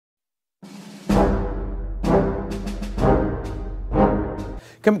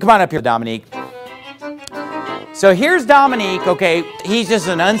Come on up here, Domonique. So here's Domonique, okay, he's just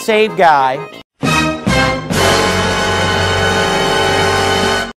an unsaved guy.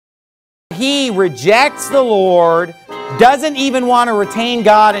 He rejects the Lord, doesn't even want to retain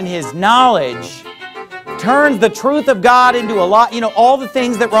God in his knowledge, turns the truth of God into a lot, you know, all the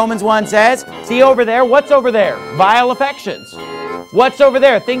things that Romans 1 says. See over there? What's over there? Vile affections. What's over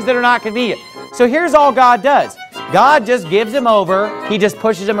there? Things that are not convenient. So here's all God does. God just gives him over. He just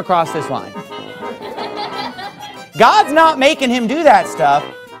pushes him across this line. God's not making him do that stuff.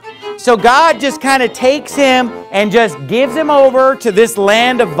 So God just kind of takes him and just gives him over to this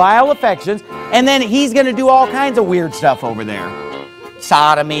land of vile affections. And then he's going to do all kinds of weird stuff over there.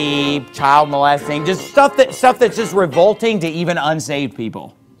 Sodomy, child molesting, just stuff that's just revolting to even unsaved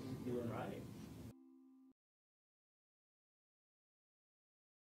people.